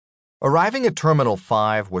Arriving at Terminal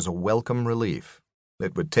 5 was a welcome relief.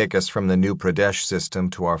 It would take us from the New Pradesh system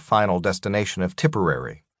to our final destination of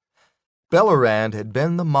Tipperary. Bellerand had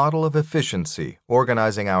been the model of efficiency,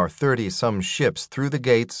 organizing our 30-some ships through the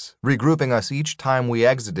gates, regrouping us each time we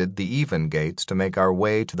exited the even gates to make our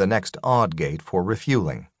way to the next odd gate for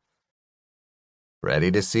refueling. "Ready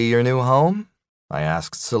to see your new home?" I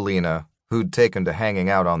asked Selina, who'd taken to hanging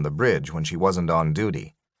out on the bridge when she wasn't on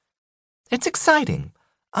duty. "It's exciting.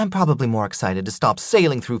 I'm probably more excited to stop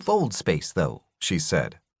sailing through fold space, though," she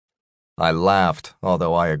said. I laughed,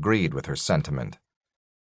 although I agreed with her sentiment.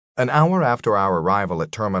 An hour after our arrival at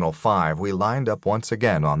Terminal 5, we lined up once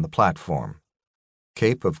again on the platform.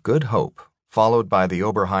 Cape of Good Hope, followed by the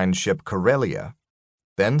Oberheim ship Karelia,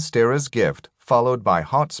 then Stera's Gift, followed by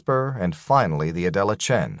Hotspur, and finally the Adela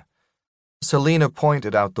Chen. Selina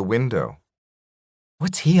pointed out the window.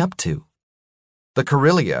 "What's he up to?" The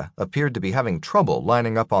Karelia appeared to be having trouble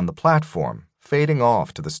lining up on the platform, fading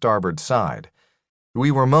off to the starboard side.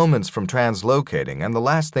 We were moments from translocating, and the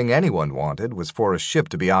last thing anyone wanted was for a ship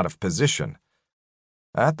to be out of position.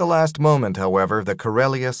 At the last moment, however, the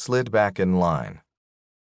Karelia slid back in line.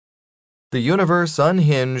 The universe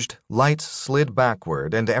unhinged, lights slid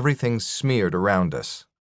backward, and everything smeared around us.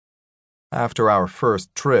 After our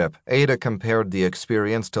first trip, Ada compared the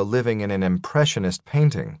experience to living in an impressionist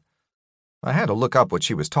painting. I had to look up what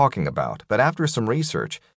she was talking about, but after some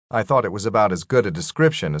research, I thought it was about as good a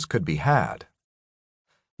description as could be had.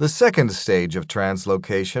 The second stage of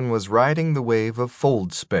translocation was riding the wave of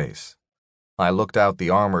fold space. I looked out the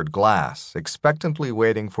armored glass, expectantly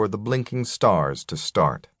waiting for the blinking stars to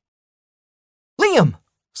start. "Liam!"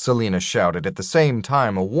 Selina shouted at the same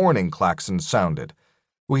time a warning klaxon sounded.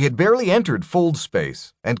 We had barely entered fold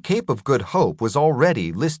space, and Cape of Good Hope was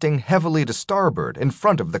already listing heavily to starboard in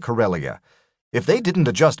front of the Karelia. If they didn't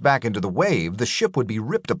adjust back into the wave, the ship would be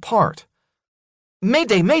ripped apart.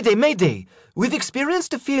 "Mayday, mayday, mayday! We've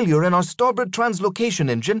experienced a failure in our starboard translocation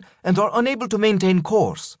engine and are unable to maintain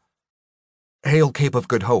course." "Hail, Cape of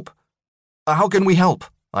Good Hope. How can we help?"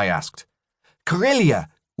 I asked. "Karelia,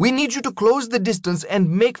 we need you to close the distance and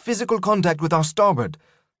make physical contact with our starboard.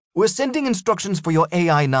 We're sending instructions for your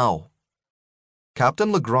AI now."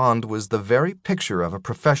 Captain Legrand was the very picture of a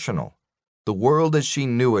professional. The world as she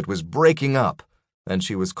knew it was breaking up, and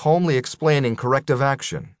she was calmly explaining corrective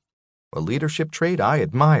action, a leadership trait I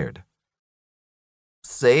admired.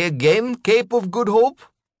 "Say again, Cape of Good Hope?"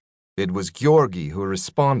 It was Georgi who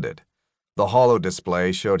responded. The holo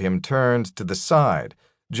display showed him turned to the side,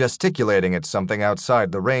 gesticulating at something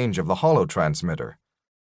outside the range of the holo transmitter.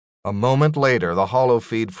 A moment later, the holo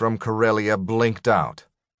feed from Karelia blinked out.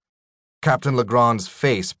 Captain Legrand's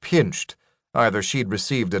face pinched. Either she'd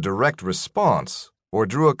received a direct response or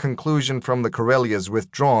drew a conclusion from the Karelia's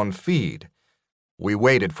withdrawn feed. We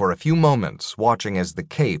waited for a few moments, watching as the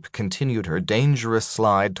Cape continued her dangerous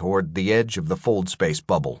slide toward the edge of the fold space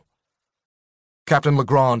bubble. "Captain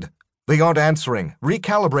Legrand, they aren't answering.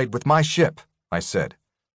 Recalibrate with my ship," I said.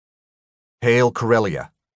 "Hail,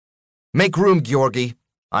 Karelia. Make room, Georgi.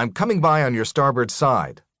 I'm coming by on your starboard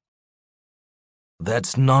side."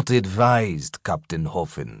 "That's not advised, Captain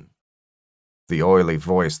Hoffen." The oily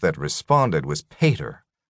voice that responded was Pater.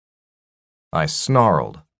 I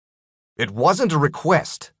snarled. "It wasn't a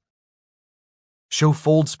request." "Show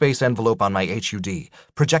fold space envelope on my HUD.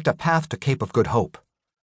 Project a path to Cape of Good Hope."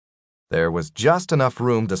 There was just enough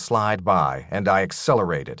room to slide by, and I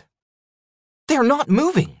accelerated. "They're not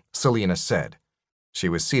moving," Selina said. She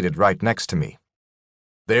was seated right next to me.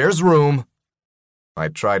 "There's room." I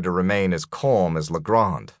tried to remain as calm as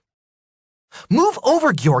Legrand. "Move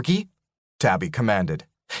over, Georgi," Tabby commanded.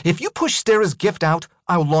 "If you push Stera's Gift out,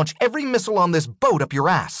 I'll launch every missile on this boat up your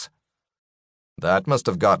ass." That must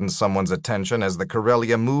have gotten someone's attention as the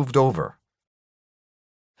Karelia moved over.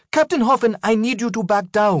 "Captain Hoffen, I need you to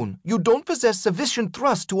back down. You don't possess sufficient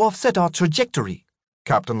thrust to offset our trajectory,"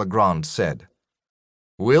 Captain Legrand said.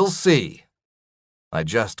 "We'll see." I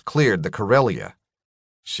just cleared the Karelia.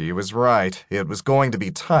 She was right. It was going to be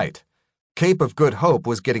tight. Cape of Good Hope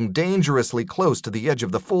was getting dangerously close to the edge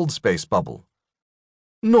of the fold space bubble.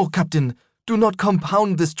 "No, Captain. Do not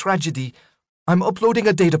compound this tragedy. I'm uploading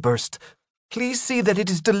a data burst. Please see that it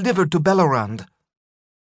is delivered to Bellerand."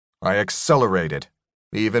 I accelerated.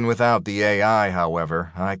 Even without the AI,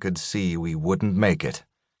 however, I could see we wouldn't make it.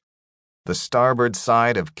 The starboard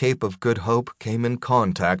side of Cape of Good Hope came in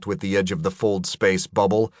contact with the edge of the fold space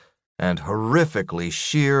bubble and horrifically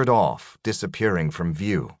sheared off, disappearing from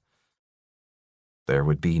view. There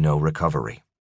would be no recovery.